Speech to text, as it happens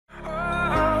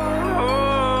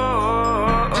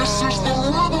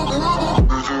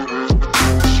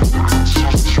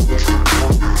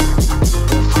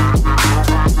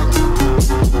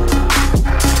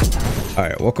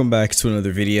Alright, welcome back to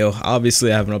another video.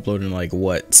 Obviously I haven't uploaded in like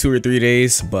what, 2 or 3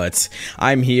 days, but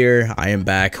I'm here, I am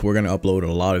back. We're gonna upload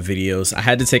a lot of videos. I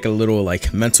had to take a little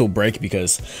like mental break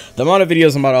because the amount of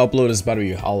videos I'm about to upload is about to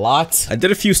be a lot. I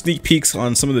did a few sneak peeks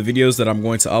on some of the videos that I'm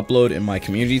going to upload in my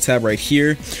community tab right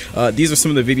here. These are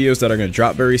some of the videos that are gonna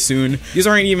drop very soon. These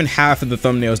aren't even half of the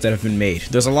thumbnails that have been made.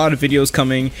 There's a lot of videos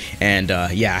coming, and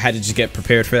yeah, I had to just get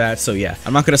prepared for that. So yeah,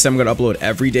 I'm not gonna say I'm gonna upload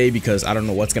every day because I don't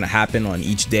know what's gonna happen on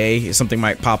each day. Something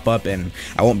might pop up and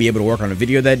I won't be able to work on a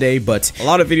video that day, but a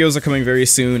lot of videos are coming very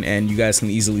soon and you guys can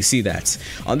easily see that.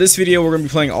 On this video we're going to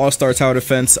be playing All-Star Tower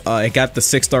Defense. It got the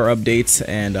 6-star updates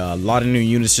and a lot of new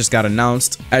units just got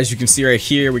announced. As you can see right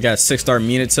here, we got 6-star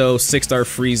Minato, 6-star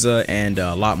Frieza, and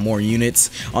a lot more units.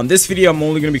 On this video I'm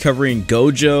only going to be covering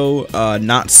GOJO,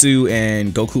 Natsu,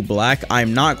 and Goku Black.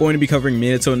 I'm not going to be covering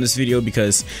Minato in this video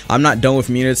because I'm not done with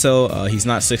Minato. He's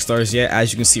not 6 stars yet.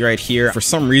 As you can see right here, for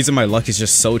some reason my luck is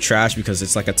just so trash because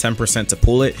it's like a 10% to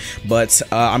pull it, but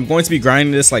I'm going to be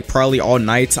grinding this like probably all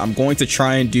night. I'm going to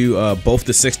try and do both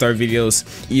the 6-star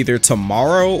videos either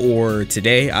tomorrow or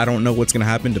today. I don't know what's gonna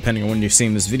happen depending on when you're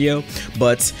seeing this video,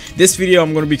 but this video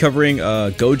I'm going to be covering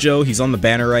GOJO. He's on the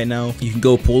banner right now. You can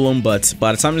go pull him, but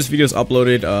by the time this video is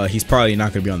uploaded, he's probably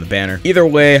not going to be on the banner. Either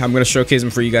way, I'm going to showcase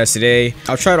him for you guys today.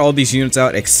 I've tried all these units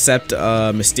out except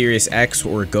Mysterious X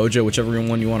or GOJO, whichever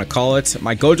one you want to call it.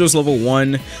 My GOJO's level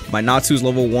 1, my Natsu's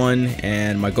level 1,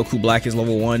 and my Goku Black is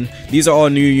level 1. These are all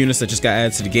new units that just got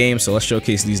added to the game, so let's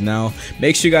showcase these now.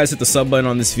 Make sure you guys hit the sub button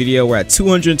on this video. We're at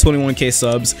 221k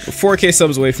subs. We're 4k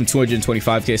subs away from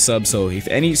 225k subs, so if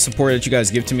any support that you guys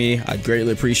give to me, I'd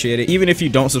greatly appreciate it. Even if you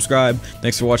don't subscribe,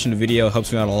 thanks for watching the video. It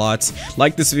helps me out a lot.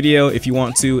 Like this video if you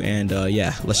want to, and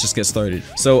yeah, let's just get started.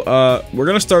 So we're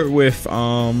gonna start with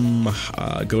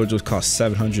GOJO costs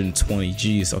 720.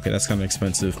 Geez, okay, that's kind of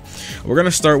expensive. We're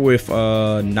gonna start with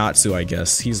Natsu, I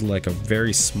guess. He's like a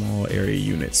very small area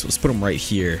unit, so let's put him right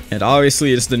here. And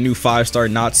obviously it's the new 5-star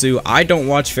Natsu. I don't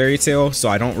watch Fairy Tail, so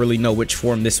I don't really know which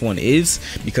form this one is,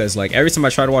 because like every time I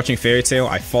try watching Fairy Tail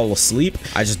I fall asleep.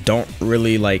 I just don't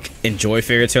really like enjoy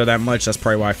Fairy Tail that much. That's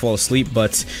probably why I fall asleep.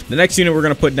 But the next unit we're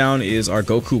gonna put down is our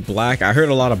Goku Black. I heard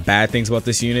a lot of bad things about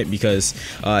this unit because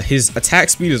his attack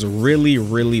speed is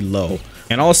really low.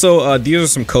 And also, these are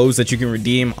some codes that you can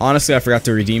redeem. Honestly, I forgot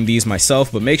to redeem these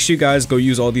myself, but make sure you guys go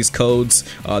use all these codes.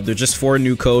 They're just 4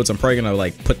 new codes. I'm probably gonna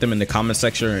like put them in the comment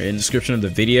section or in the description of the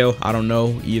video. I don't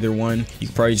know, either one. You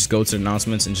can probably just go to the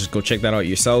announcements and just go check that out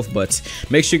yourself. But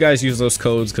make sure you guys use those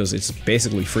codes because it's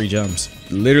basically free gems.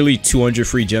 Literally 200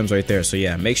 free gems right there. So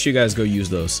yeah, make sure you guys go use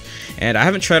those. And I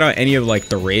haven't tried out any of like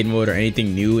the raid mode or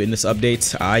anything new in this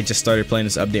update. I just started playing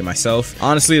this update myself.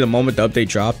 Honestly, the moment the update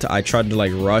dropped, I tried to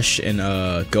like rush and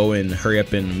go and hurry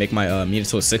up and make my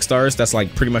Minato 6 stars. That's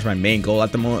like pretty much my main goal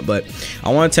at the moment, but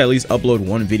I wanted to at least upload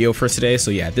one video for today.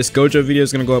 So yeah, this GOJO video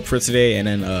is gonna go up for today, and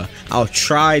then I'll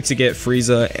try to get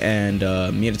Frieza and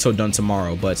Minato done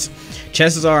tomorrow, but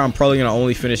chances are I'm probably gonna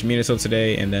only finish Minato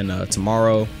today, and then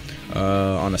tomorrow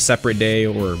on a separate day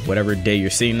or whatever day you're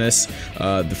seeing this,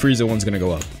 the Frieza one's gonna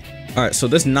go up. Alright, so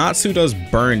this Natsu does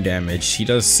burn damage. He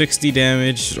does 60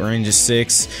 damage, his range is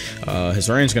 6. His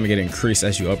range is going to get increased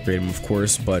as you upgrade him, of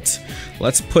course, but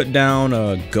let's put down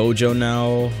GOJO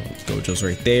now. GOJO's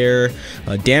right there.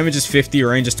 Damage is 50,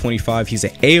 range is 25. He's an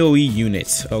AoE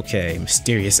unit. Okay,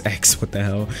 Mysterious X, what the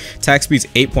hell? Attack speed's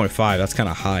 8.5, that's kind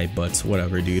of high, but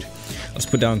whatever, dude. Let's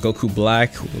put down Goku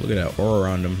Black. Look at that aura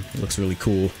around him, it looks really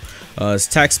cool. His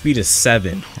attack speed is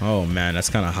 7. Oh man, that's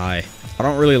kind of high. I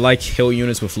don't really like hill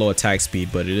units with low attack speed,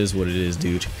 but it is what it is,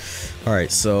 dude.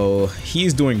 Alright, so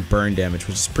he's doing burn damage,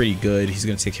 which is pretty good. He's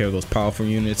going to take care of those powerful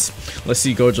units. Let's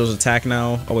see GOJO's attack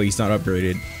now. Oh wait, he's not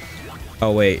upgraded.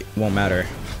 Oh wait, won't matter.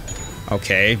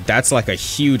 Okay, that's like a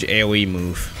huge AoE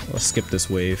move. Let's skip this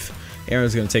wave.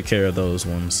 Aaron's going to take care of those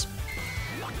ones.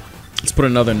 Let's put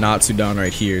another Natsu down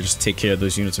right here. Just take care of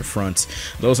those units in front.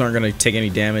 Those aren't going to take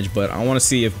any damage, but I want to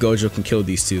see if GOJO can kill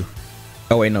these two.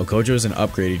 Oh wait, no, GOJO isn't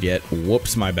upgraded yet.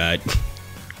 Whoops, my bad.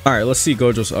 Alright, let's see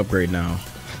GOJO's upgrade now.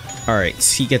 Alright,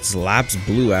 he gets Lapse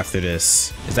Blue after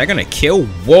this. Is that gonna kill?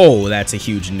 Whoa, that's a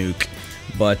huge nuke.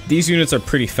 But these units are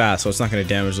pretty fast, so it's not gonna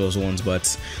damage those ones,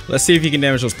 but let's see if he can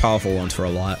damage those powerful ones for a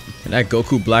lot. And that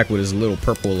Goku Black with his little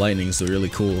purple lightning is really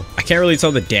cool. I can't really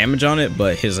tell the damage on it,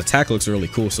 but his attack looks really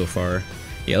cool so far.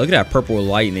 Yeah, look at that purple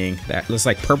lightning. That looks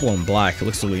like purple and black. It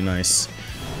looks really nice.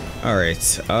 Alright,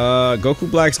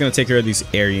 Goku Black's gonna take care of these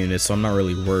air units, so I'm not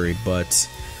really worried, but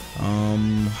I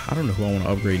don't know who I want to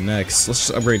upgrade next. Let's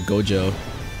just upgrade GOJO.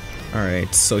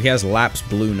 Alright, so he has Lapse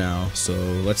Blue now, so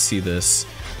let's see this.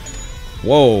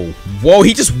 Whoa,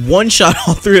 he just one-shot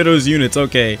all 3 of those units.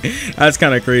 Okay, that's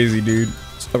kind of crazy, dude.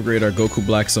 upgrade our Goku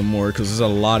Black some more because there's a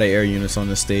lot of air units on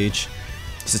this stage.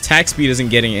 His attack speed isn't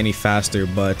getting any faster,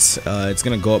 but it's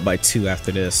gonna go up by 2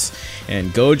 after this.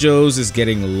 And Gojo's is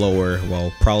getting lower.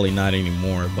 Well, probably not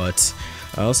anymore, but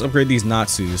let's upgrade these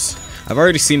Natsus. I've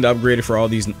already seen the upgrade for all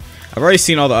these. I've already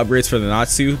seen all the upgrades for the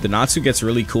Natsu. The Natsu gets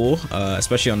really cool,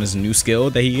 especially on his new skill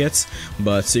that he gets.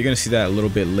 But so you're gonna see that a little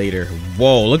bit later.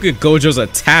 Whoa! Look at Gojo's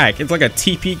attack. It's like a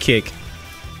TP kick.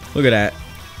 Look at that.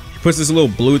 Puts this little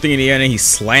blue thing in the air and he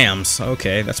slams.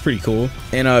 Okay, that's pretty cool.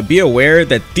 And be aware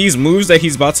that these moves that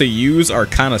he's about to use are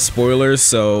kind of spoilers,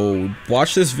 so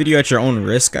watch this video at your own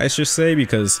risk, I should say,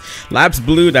 because Labs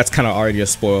Blue, that's kind of already a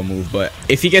spoil move. But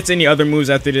if he gets any other moves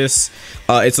after this,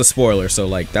 it's a spoiler, so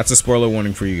like that's a spoiler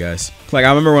warning for you guys. Like I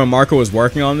remember when Marco was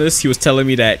working on this, he was telling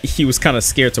me that he was kind of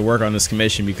scared to work on this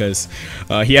commission because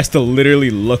he has to literally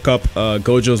look up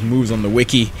Gojo's moves on the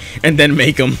wiki and then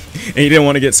make them, and he didn't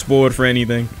want to get spoiled for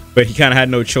anything. But he kind of had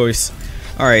no choice.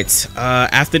 Alright,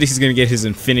 after this he's going to get his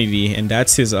Infinity, and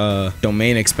that's his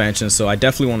domain expansion, so I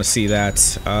definitely want to see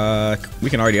that. We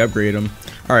can already upgrade him.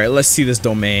 Alright, let's see this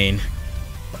domain.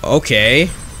 Okay.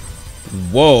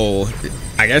 Whoa.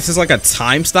 I guess it's like a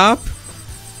time stop?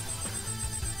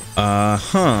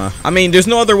 I mean, there's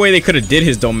no other way they could have did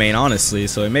his domain, honestly,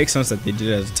 so it makes sense that they did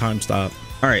it as a time stop.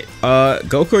 Alright,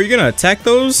 Goku, are you going to attack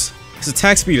those? His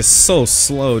attack speed is so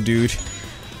slow, dude.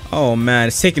 Oh man,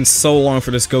 it's taking so long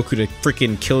for this Goku to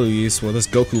freaking kill these. Well, this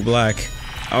Goku Black.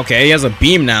 Okay, he has a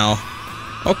beam now.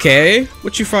 Okay,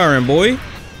 what you firing, boy?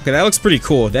 Okay, that looks pretty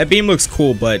cool. That beam looks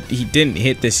cool, but he didn't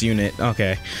hit this unit.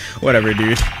 Okay, whatever,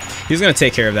 dude. He's gonna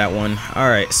take care of that one.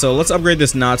 Alright, so let's upgrade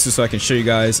this Natsu so I can show you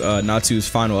guys Natsu's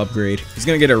final upgrade. He's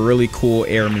gonna get a really cool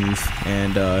air move,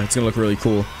 and it's gonna look really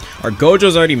cool. Our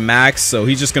Gojo's already maxed, so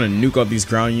he's just gonna nuke up these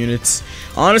ground units.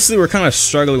 Honestly, we're kind of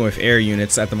struggling with air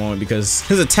units at the moment because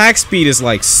his attack speed is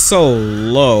like so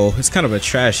low. It's kind of a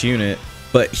trash unit,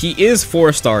 but he is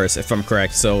 4 stars if I'm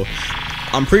correct. So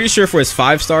I'm pretty sure for his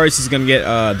 5 stars he's gonna get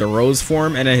the Rose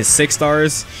form, and then his 6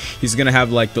 stars he's gonna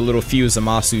have like the little Fuse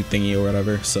Zamasu thingy or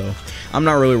whatever. So I'm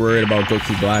not really worried about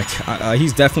Goku Black.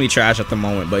 He's definitely trash at the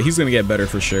moment, but he's gonna get better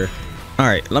for sure.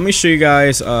 Alright, let me show you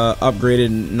guys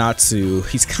upgraded Natsu.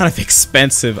 He's kind of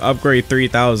expensive, upgrade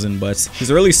 3000, but he's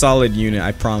a really solid unit,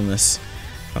 I promise.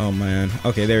 Oh man,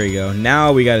 okay, there we go.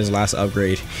 Now we got his last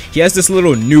upgrade. He has this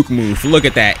little nuke move. Look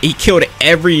at that, he killed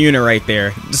every unit right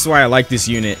there. This is why I like this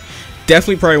unit.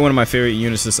 Definitely probably one of my favorite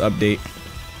units this update.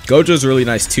 Gojo's really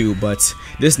nice too, but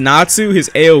this Natsu, his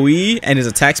AoE and his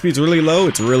attack speed is really low.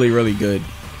 It's really good.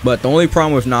 But the only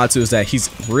problem with Natsu is that he's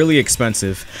really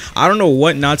expensive. I don't know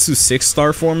what Natsu's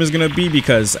 6-star form is going to be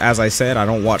because, as I said, I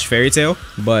don't watch Fairy Tail.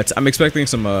 But I'm expecting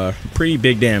some pretty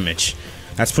big damage.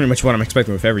 That's pretty much what I'm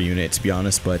expecting with every unit, to be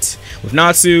honest. But with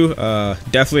Natsu,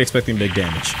 definitely expecting big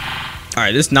damage.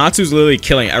 Alright, this Natsu's literally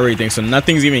killing everything, so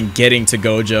nothing's even getting to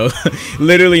Gojo.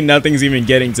 Literally nothing's even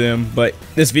getting to him, but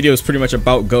this video is pretty much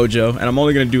about Gojo, and I'm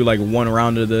only going to do like 1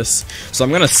 round of this. So I'm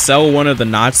going to sell one of the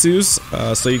Natsus,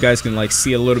 so you guys can like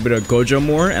see a little bit of Gojo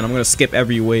more, and I'm going to skip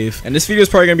every wave. And this video is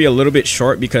probably going to be a little bit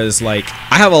short because like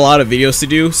I have a lot of videos to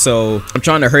do, so I'm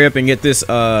trying to hurry up and get this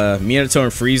Minato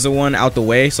and Frieza one out the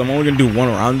way, so I'm only going to do 1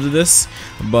 round of this,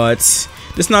 but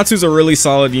this Natsu's a really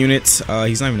solid unit.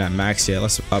 He's not even at max yet.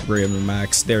 Let's upgrade him to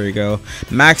max. There we go.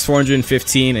 Max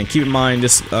 415. And keep in mind,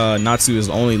 this Natsu is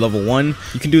only level 1.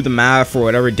 You can do the math for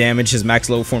whatever damage his max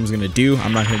level form is going to do.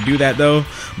 I'm not going to do that though.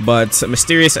 But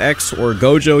Mysterious X or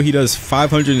Gojo, he does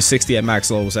 560 at max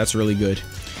levels. That's really good.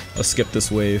 Let's skip this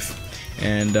wave.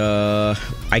 And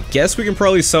I guess we can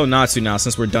probably sell Natsu now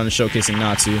since we're done showcasing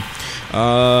Natsu.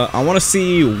 I want to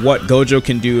see what Gojo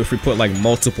can do if we put like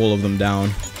multiple of them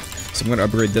down. So I'm going to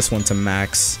upgrade this one to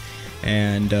max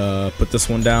and put this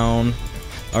one down,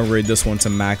 upgrade this one to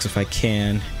max if I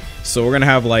can. So we're going to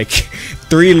have like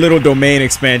 3 little domain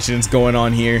expansions going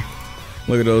on here.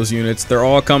 Look at those units. They're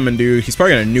all coming, dude. He's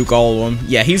probably going to nuke all of them.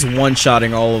 Yeah, he's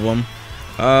one-shotting all of them.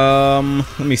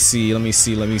 Let me see.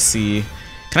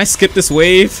 Can I skip this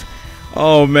wave?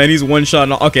 Oh man, he's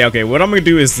one-shotting. Okay, what I'm going to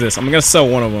do is this. I'm going to sell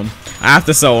one of them. I have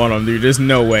to sell one of them, dude. There's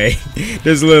no way.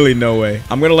 There's literally no way.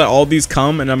 I'm going to let all these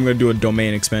come, and I'm going to do a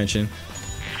domain expansion.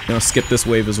 I'm going to skip this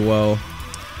wave as well.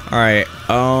 Alright,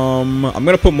 I'm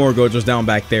going to put more Gojos down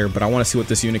back there, but I want to see what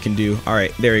this unit can do.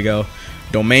 Alright, there we go.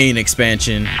 Domain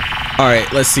expansion.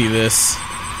 Alright, let's see this.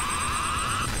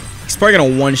 He's probably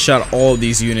going to one-shot all of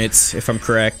these units, if I'm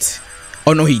correct.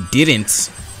 Oh, no, he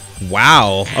didn't.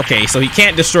 Wow. Okay, so he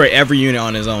can't destroy every unit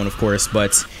on his own, of course,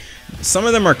 but some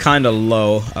of them are kind of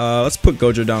low. Let's put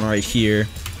Gojo down right here.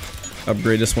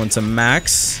 Upgrade this one to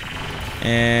max.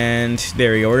 And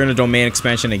there we go. We're going to domain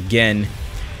expansion again.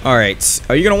 Alright.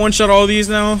 Are you going to one-shot all these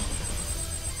now?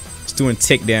 It's doing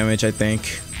tick damage, I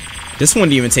think. This one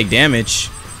didn't even take damage.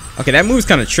 Okay, that move's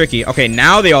kind of tricky. Okay,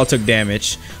 now they all took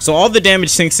damage. So all the damage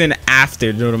sinks in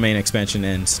after the domain expansion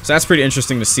ends. So that's pretty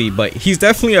interesting to see. But he's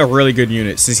definitely a really good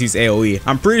unit since he's AoE.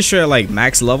 I'm pretty sure at like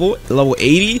max level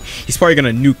 80, he's probably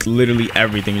gonna nuke literally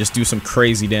everything. Just do some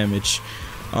crazy damage.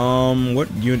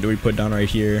 What unit do we put down right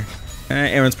here?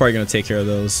 Aaron's probably gonna take care of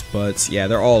those. But yeah,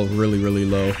 they're all really, really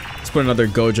low. Let's put another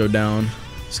GOJO down.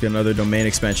 Let's get another domain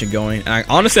expansion going. And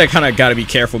honestly, I kind of got to be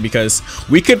careful because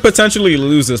we could potentially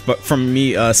lose this, but from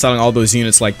me selling all those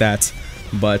units like that.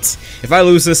 But if I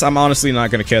lose this, I'm honestly not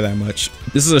going to care that much.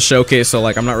 This is a showcase, so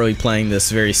like I'm not really playing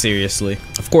this very seriously.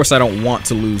 Of course, I don't want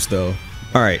to lose though.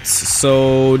 Alright,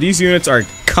 so these units are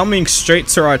coming straight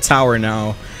to our tower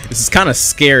now. This is kind of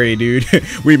scary, dude.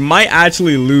 We might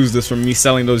actually lose this from me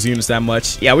selling those units that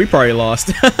much. Yeah, we probably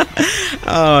lost.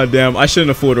 Oh, damn. I shouldn't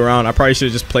have fooled around. I probably should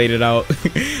have just played it out.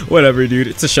 Whatever, dude.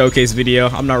 It's a showcase video.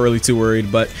 I'm not really too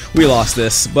worried, but we lost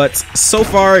this. But so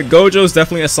far, GOJO is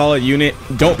definitely a solid unit.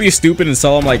 Don't be stupid and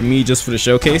sell them like me just for the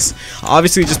showcase.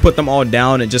 Obviously, just put them all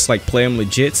down and just like play them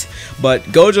legit. But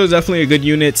GOJO is definitely a good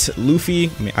unit. Luffy.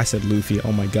 I mean, I said Luffy.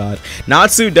 Oh, my God.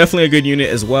 Natsu, definitely a good unit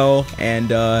as well.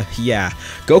 And yeah.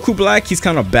 GOKU Black, he's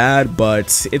kind of bad,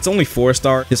 but it's only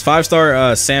 4-star. His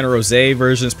 5-star San Rose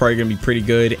version is probably going to be pretty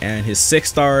good. And his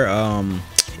 6-star,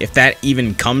 if that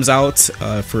even comes out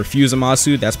for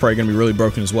Fusamatsu, that's probably going to be really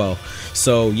broken as well.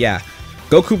 So yeah,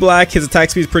 GOKU Black, his attack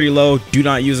speed is pretty low. Do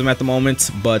not use him at the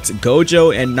moment, but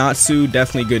GOJO and Natsu,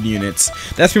 definitely good units.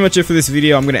 That's pretty much it for this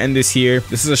video. I'm going to end this here.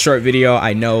 This is a short video,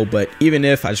 I know, but even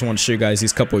if, I just want to show you guys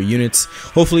these couple of units.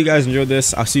 Hopefully you guys enjoyed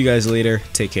this. I'll see you guys later.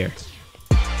 Take care.